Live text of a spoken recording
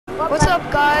What's up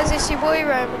guys, it's your boy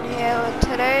Roman here, and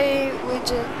today we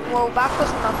just, well, back with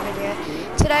another video.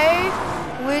 Today,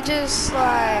 we're just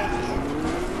like,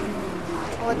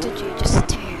 what did you just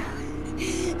do?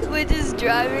 We're just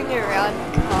driving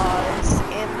around cars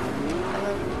in,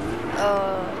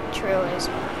 trailers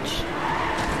much.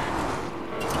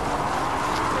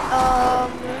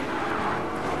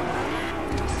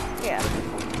 Yeah.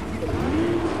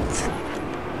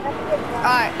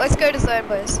 Alright, let's go to Zone,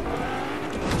 boys.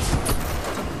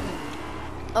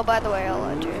 Oh, by the way, I'll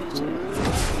add you too.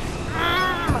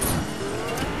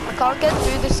 I can't get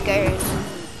through this game.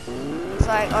 It's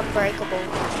like unbreakable.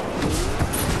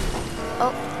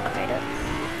 Oh, I made it.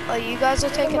 Oh, you guys are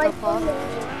taking the path.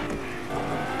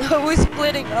 We're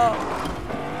splitting up.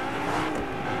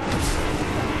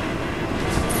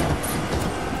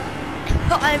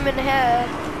 I'm in here.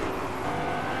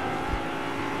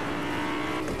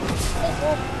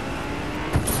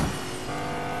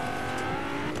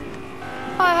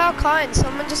 Oh, how kind.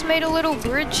 Someone just made a little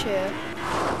bridge here.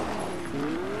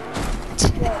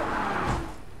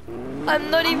 I'm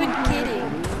not even kidding.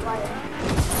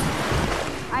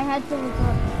 I had to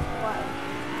record.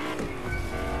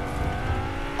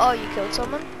 Oh, you killed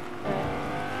someone?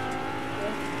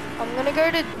 I'm gonna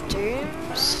go to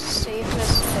Dooms, see if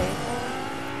there's people.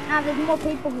 Ah, there's more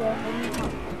people here.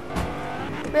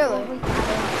 Really?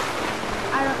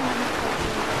 I don't know.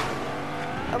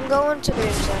 I'm going to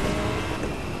Dooms anyway.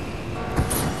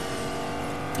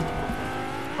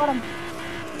 Got him.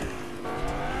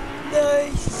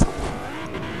 Nice.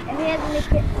 If he has a new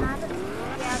kit, yeah,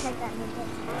 I'll take that new kit.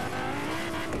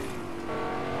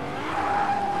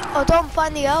 Oh, don't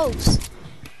find the elves.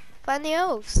 Find the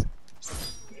elves.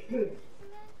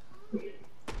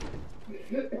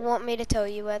 Want me to tell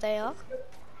you where they are?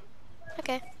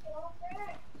 Okay.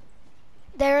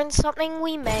 They're in something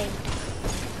we made.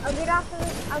 I'll get off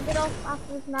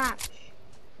after this match.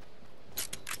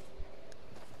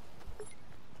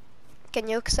 Can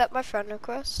you accept my friend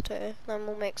request too? Then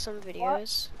we'll make some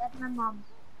videos. What? That's my mom.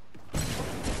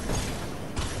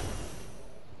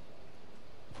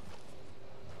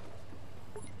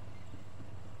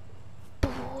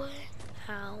 Boy,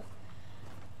 how?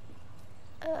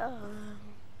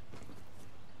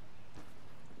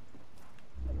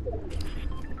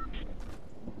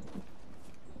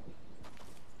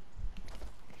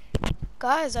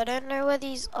 Guys, I don't know where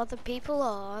these other people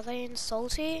are. Are they in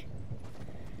Salty?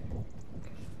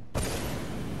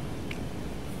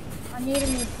 I need to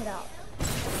mix it up.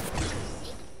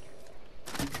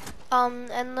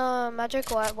 And the magic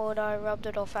whiteboard, I rubbed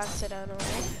it off accidentally.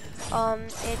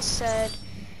 It said,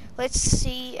 let's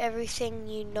see everything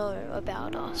you know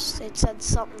about us. It said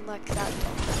something like that.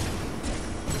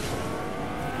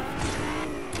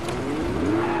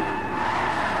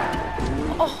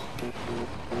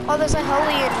 Oh, there's a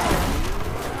heli in here.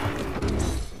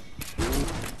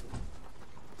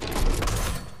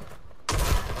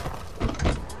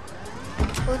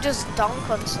 We'll just dunk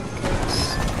on some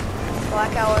kids.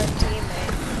 Like our own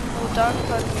teammate. We'll dunk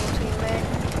on me, teammate.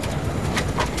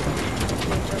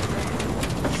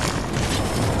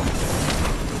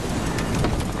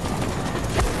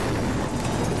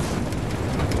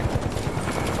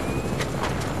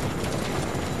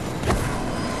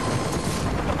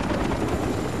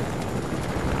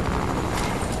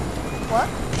 What?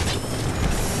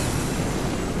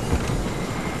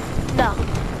 No.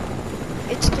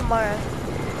 It's tomorrow.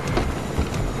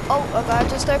 Oh, a guy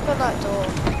just opened that door.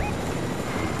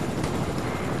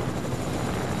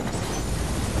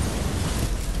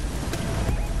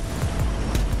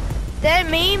 They're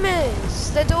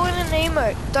memers. They're doing an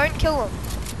emote. Don't kill them.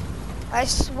 I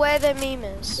swear they're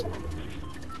memers.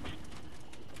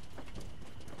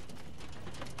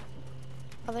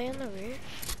 Are they on the roof?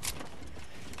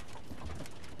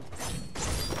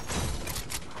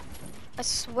 I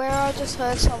swear I just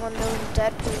heard someone doing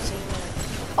Deadpool's emote.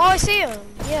 Oh, I see him.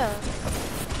 Yeah.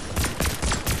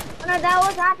 Oh no, that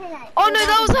was our teammate. Oh no,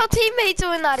 that was our teammate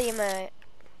doing that emote.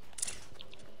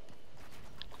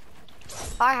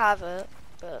 I have it,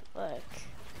 but like,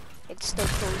 it's still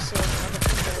cool seeing other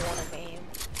people want a meme.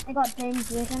 I got James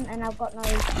Vision and I've got no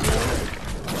skill.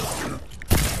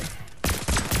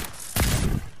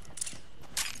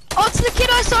 Oh, it's the kid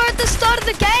I saw at the start of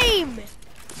the game!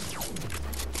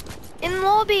 In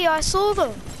lobby, I saw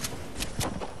them.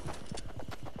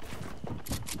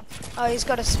 Oh, he's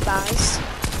got a spaz.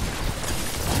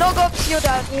 Nogops, you're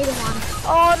dead. Neither one.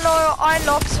 Oh no, I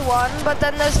knocked one, but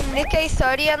then there's Nick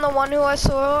A30 and the one who I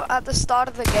saw at the start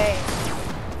of the game.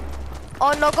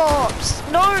 Oh, Nogops.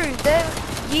 No, they're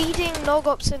yeeting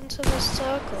Nogops into the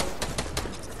circle.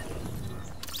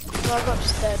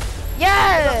 Nogops dead.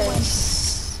 Yes!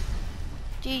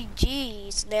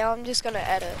 GG's. Now I'm just gonna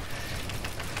edit.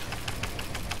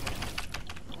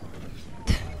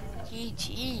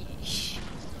 GG's.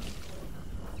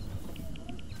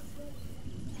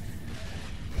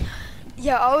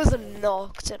 Yeah, I was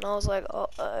knocked and I was like,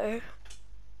 uh-oh.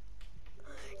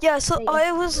 Yeah, so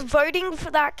I was voting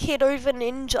for that kid over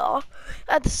Ninja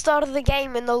at the start of the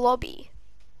game in the lobby.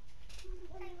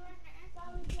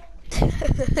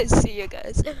 See you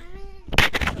guys.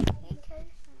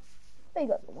 They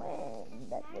got the win.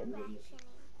 That's good.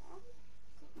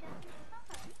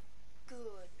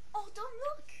 Good. Oh, don't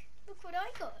look. Look what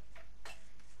I got.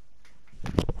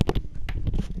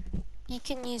 You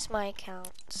can use my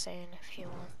account soon if you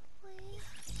want.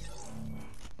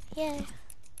 Yeah.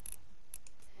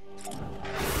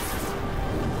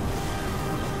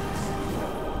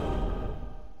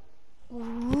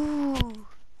 Ooh.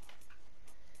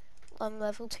 I'm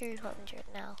level 200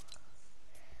 now.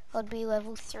 I'd be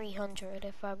level 300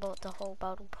 if I bought the whole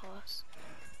battle pass.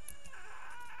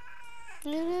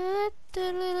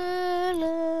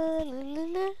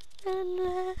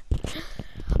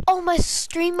 Oh, my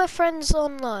streamer friend's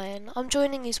online. I'm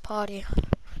joining his party.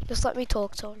 Just let me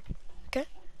talk to him, okay?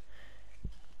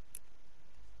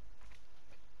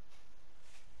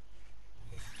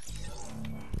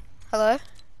 Hello?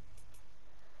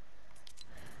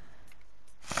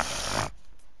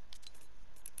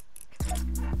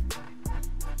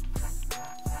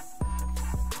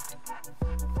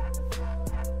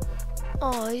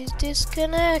 Oh, he's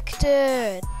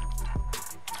disconnected.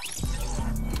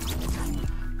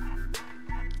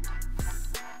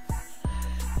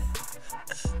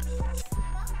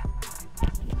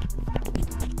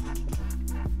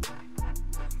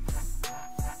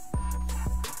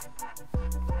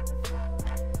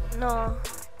 No.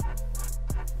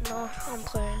 No, I'm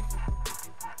playing.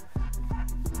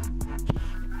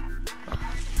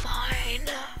 Fine.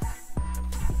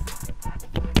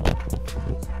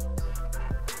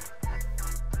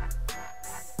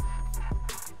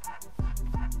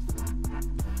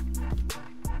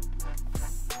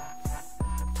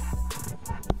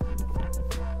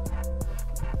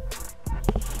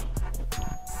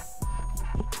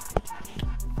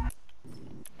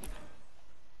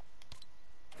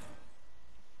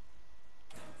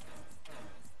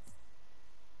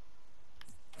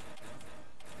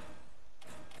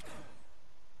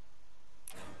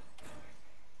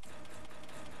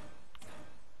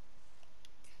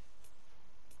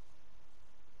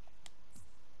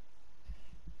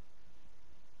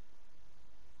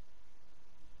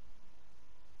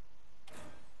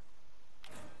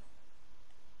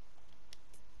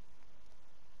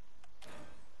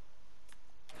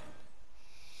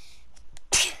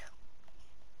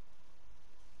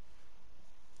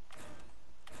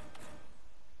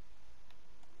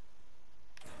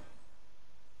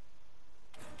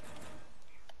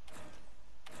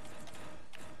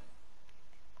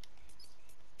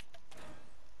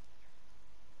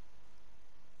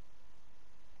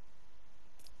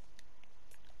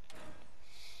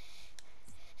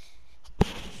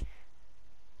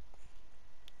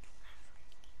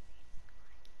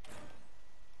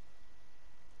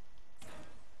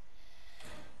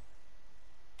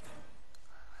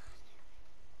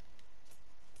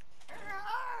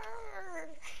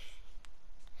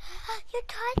 You're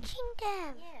touching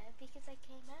them. Yeah, because I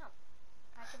came out.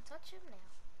 I can touch them now.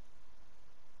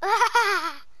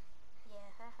 Yeah,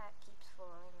 her hat keeps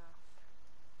falling off.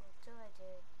 What do I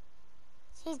do?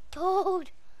 She's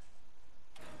bold.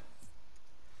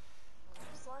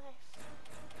 That's life.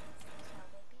 That's how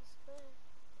babies live.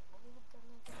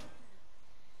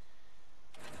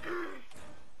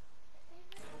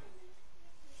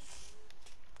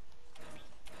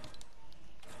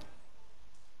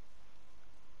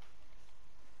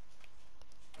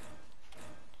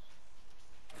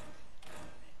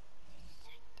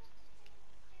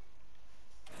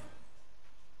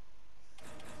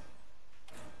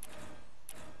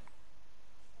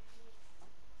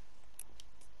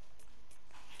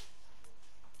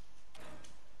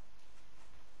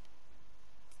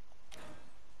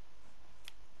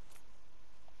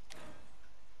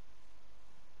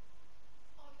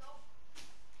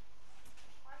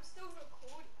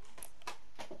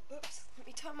 Oops, let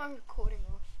me turn my recording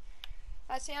off.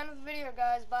 That's the end of the video,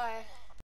 guys. Bye.